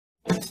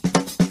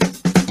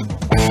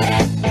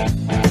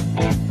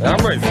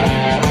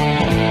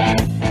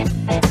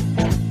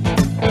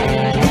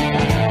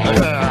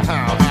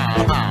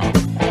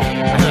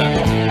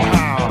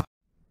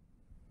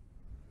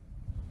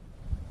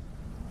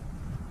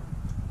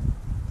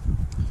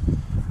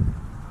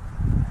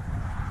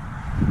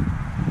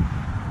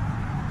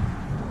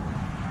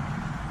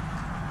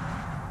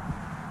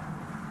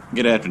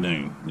Good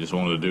afternoon. Just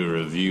wanted to do a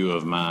review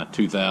of my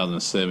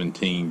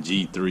 2017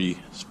 G3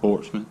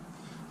 Sportsman.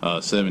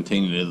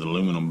 17, it is an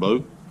aluminum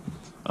boat.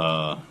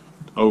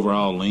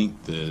 Overall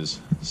length is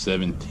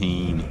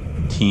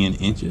 1710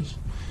 inches.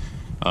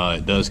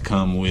 It does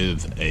come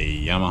with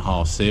a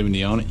Yamaha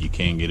 70 on it. You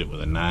can get it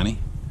with a 90.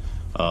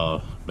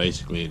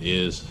 Basically, it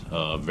is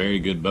a very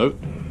good boat.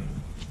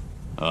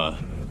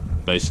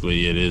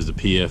 Basically, it is the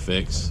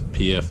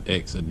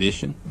PFX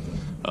edition.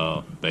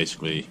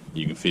 Basically,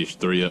 you can fish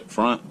 3 up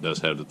front. It does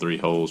have the 3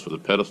 holes for the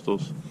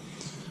pedestals.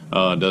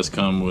 It does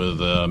come with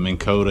a Minn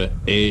Kota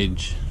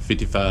Edge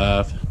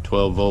 55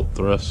 12-volt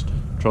thrust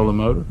trolling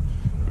motor.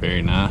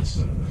 Very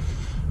nice.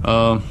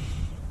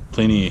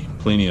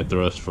 Plenty of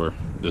thrust for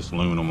this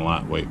aluminum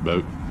lightweight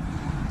boat.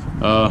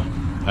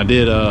 I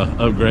did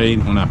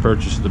upgrade when I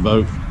purchased the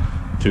boat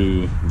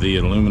to the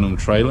aluminum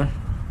trailer.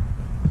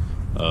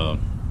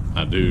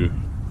 I do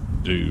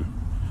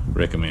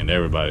recommend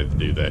everybody to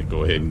do that.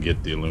 Go ahead and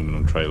get the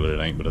aluminum trailer.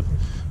 It ain't but a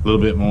little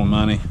bit more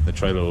money. The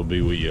trailer will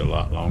be with you a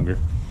lot longer.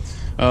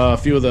 A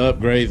few of the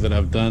upgrades that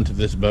I've done to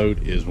this boat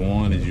is,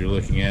 one is you're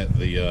looking at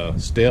the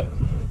step.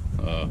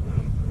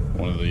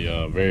 One of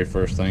the very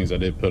first things I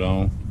did put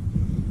on.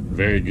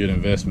 Very good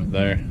investment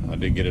there. I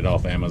did get it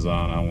off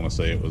Amazon. I want to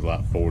say it was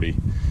like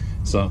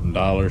 $40-something.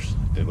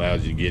 It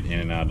allows you to get in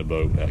and out of the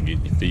boat without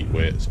getting your feet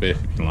wet,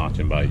 especially if you're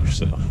launching by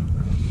yourself.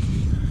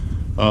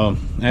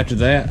 After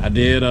that, I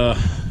did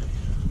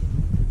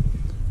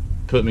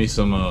put me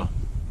some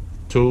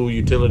tool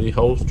utility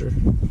holster.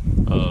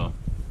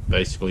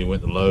 Basically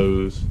went to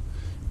Lowe's,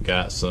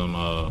 got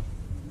some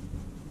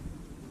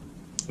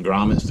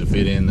grommets to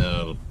fit in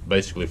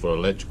basically for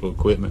electrical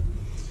equipment,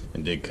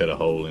 and did cut a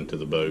hole into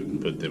the boat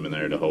and put them in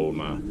there to hold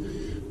my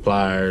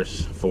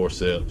pliers,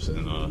 forceps,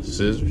 and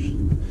scissors.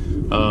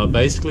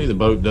 Basically, the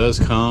boat does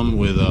come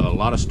with a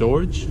lot of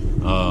storage.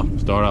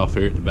 Start off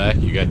here at the back.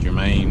 You got your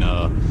main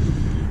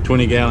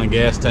 20-gallon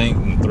gas tank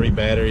and 3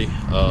 battery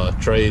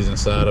trays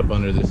inside up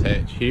under this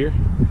hatch here.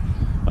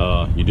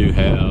 You do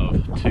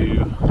have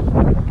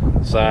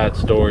 2 side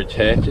storage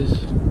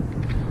hatches.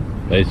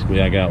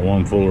 Basically, I got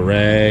one full of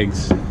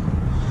rags,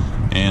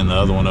 and the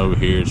other one over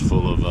here is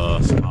full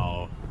of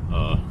small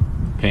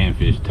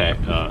panfish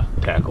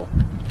tackle.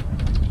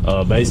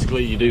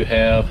 Basically, you do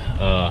have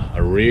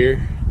a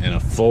rear and a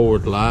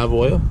forward live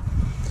well.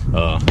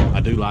 I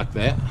do like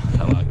that.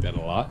 I like that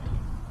a lot.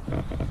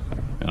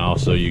 And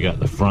also, you got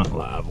the front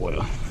live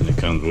well, and it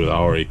comes with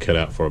already cut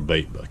out for a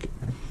bait bucket.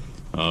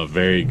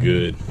 Very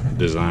good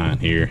design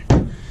here,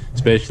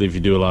 especially if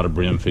you do a lot of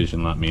brim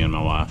fishing like me and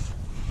my wife.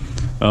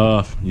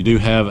 You do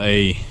have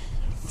a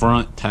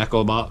front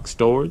tackle box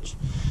storage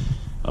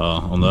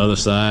on the other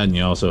side, and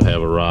you also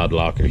have a rod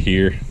locker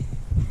here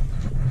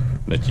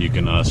that you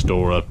can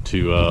store up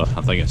to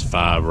I think it's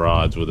 5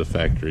 rods with a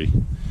factory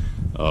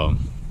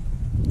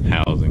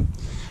housing.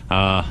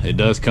 It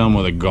does come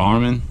with a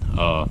Garmin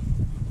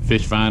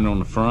fish finder on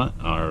the front,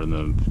 or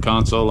the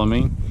console I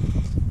mean.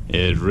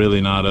 It's really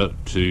not up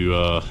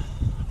to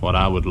what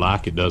I would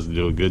like. It does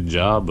do a good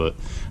job, but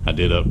I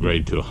did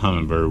upgrade to a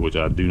Humminbird, which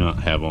I do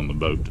not have on the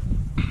boat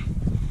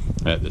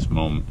at this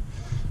moment.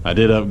 I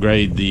did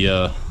upgrade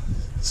the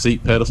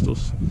seat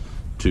pedestals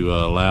to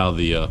allow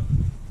the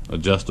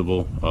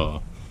adjustable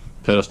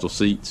pedestal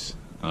seats.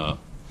 I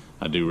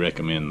do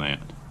recommend that,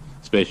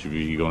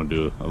 especially if you're going to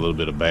do a little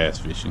bit of bass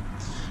fishing.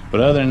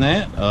 But other than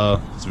that,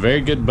 it's a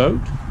very good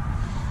boat.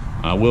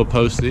 I will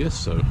post this,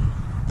 so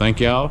thank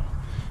y'all,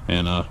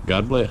 and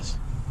God bless.